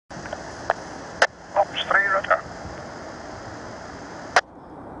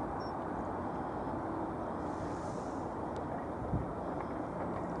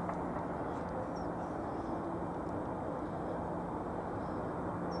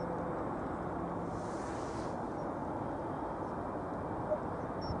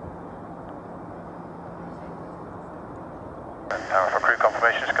Tower for crew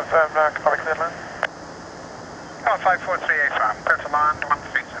confirmation is confirmed. Are we clear to land? Gama 543 AFAM, clear to land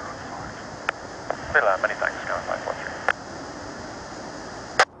 1305. Clear land, many thanks, Gama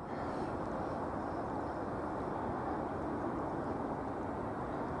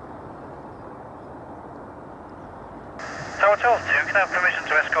Tower 2, can I have permission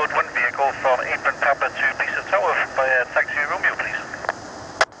to escort one vehicle from Apron Papa to Lisa Tower by taxi Romeo, please?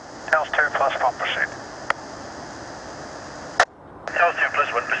 Tails 2 plus 1 proceed. Tails 2 plus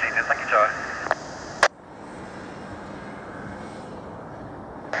 1 proceeding, thank you, Tower.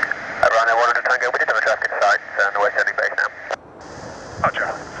 Runway 1 to Tango, we did have a traffic sight on the west ending base now. Roger,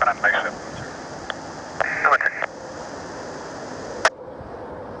 front end base 7. Number 2.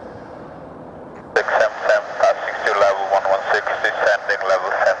 677, passing to level 116, descending level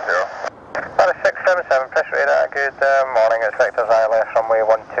 70. Paris 677, press radar, good morning, it's Victor's Islay, runway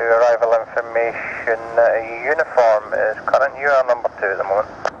 12, arrival information, uniform is current, you are number 2 at the moment.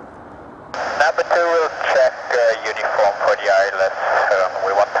 Number 2 will check uniform for the ILS,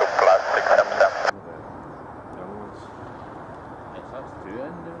 runway 12 plus 677.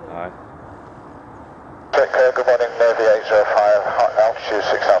 Aye. Check, good morning, Navy 805, altitude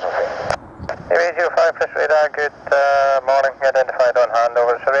 6,000 feet. Navy 805, press radar, good morning, identified on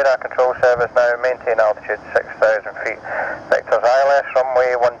handover, so radar control service now, maintain altitude 6,000 feet. Victor's ILS,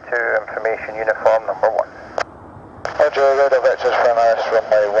 runway 12, information uniform number 1. Roger, radar vectors for NIS,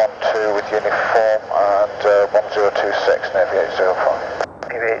 runway 12 with uniform and 1026, Navy 805.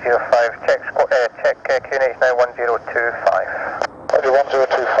 Navy 805, check QNH now 1025. Roger,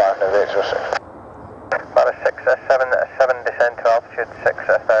 1025, Navy 806. Paris 677, descend to altitude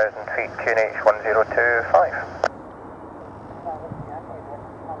 6,000 feet, QNH 1025.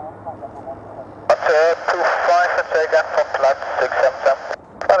 25 and take that from flat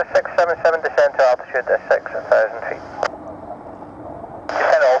 677. Paris 677, descend to altitude 6,000 feet.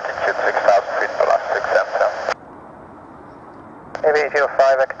 Descend altitude 6,000 feet plus 677. Navy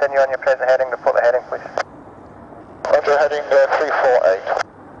 805, I continue on your present heading, report the heading please. Roger, heading 348.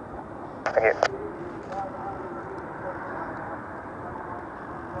 Thank you.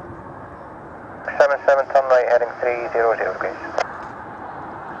 Turn right, heading 300 degrees.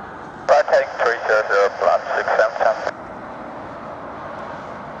 Right, heading 300 plus 677.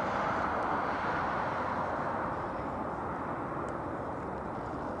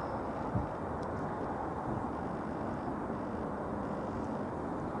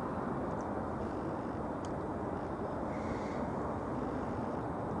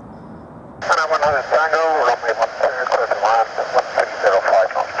 And 100 Tango, runway 12, clear to land,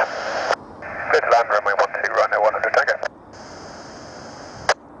 1305 knots. Clear to land, runway 12, runway 100 Tango.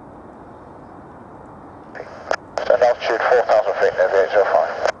 Send altitude 4,000 feet, Navy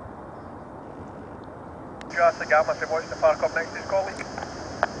 805. You ask the Gamma if he wants to park up next to his colleague?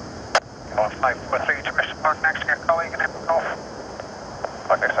 Gama 543 to Mr. Park next to your colleague and Apron Golf.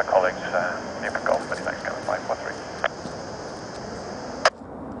 Park next to our colleagues, Apron Golf, many thanks, Gama 543.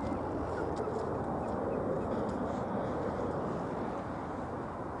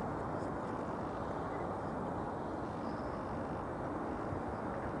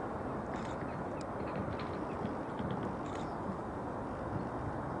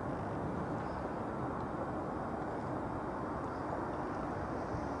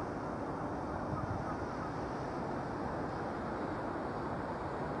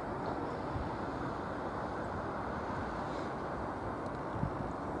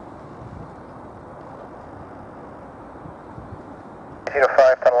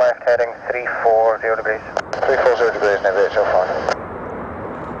 Turn left, heading 340 degrees. 340 degrees, Navy 805.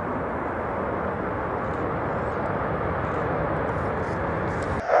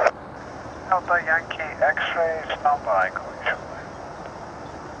 Delta Yankee X-ray, stand by, collision.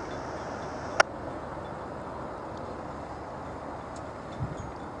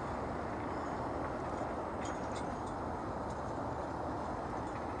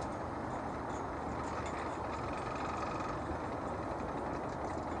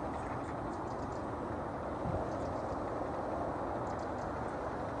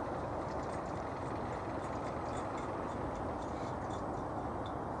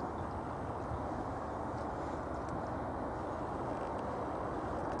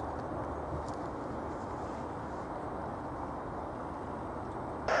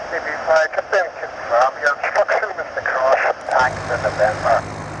 Just then confirm your instruction, Mr. Cross, tanks in November.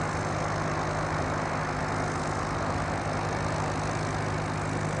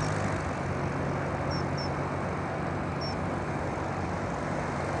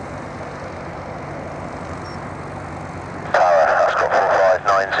 Tower, Ascot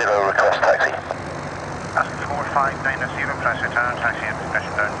 4590, request taxi. Ascot 4590, press return.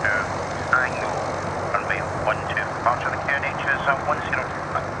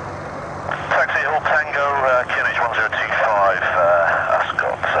 Taxi Hill Tango, QNH 1025,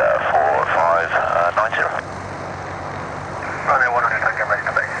 Ascot 4590. Ryanair 100 Tango, ready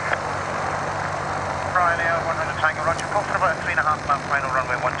to base. Ryanair 100 Tango, roger. Go for about a 3.5 mile final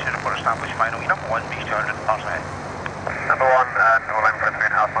runway 12, report established final. Your number 1, Beech 200, pass ahead. Number 1, and we'll aim for a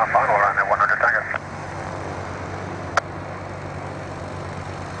 3.5 mile final, Ryanair 100 Tango.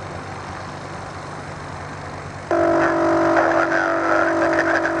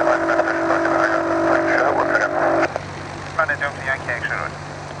 Ryanair Delta Yankee X-ray road.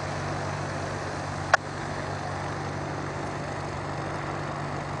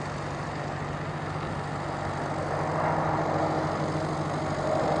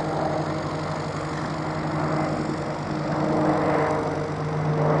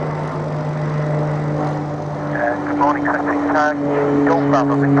 Good morning, Prestwick. Golf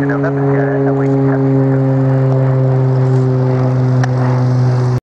Bravo, Victor November, awaiting taxi.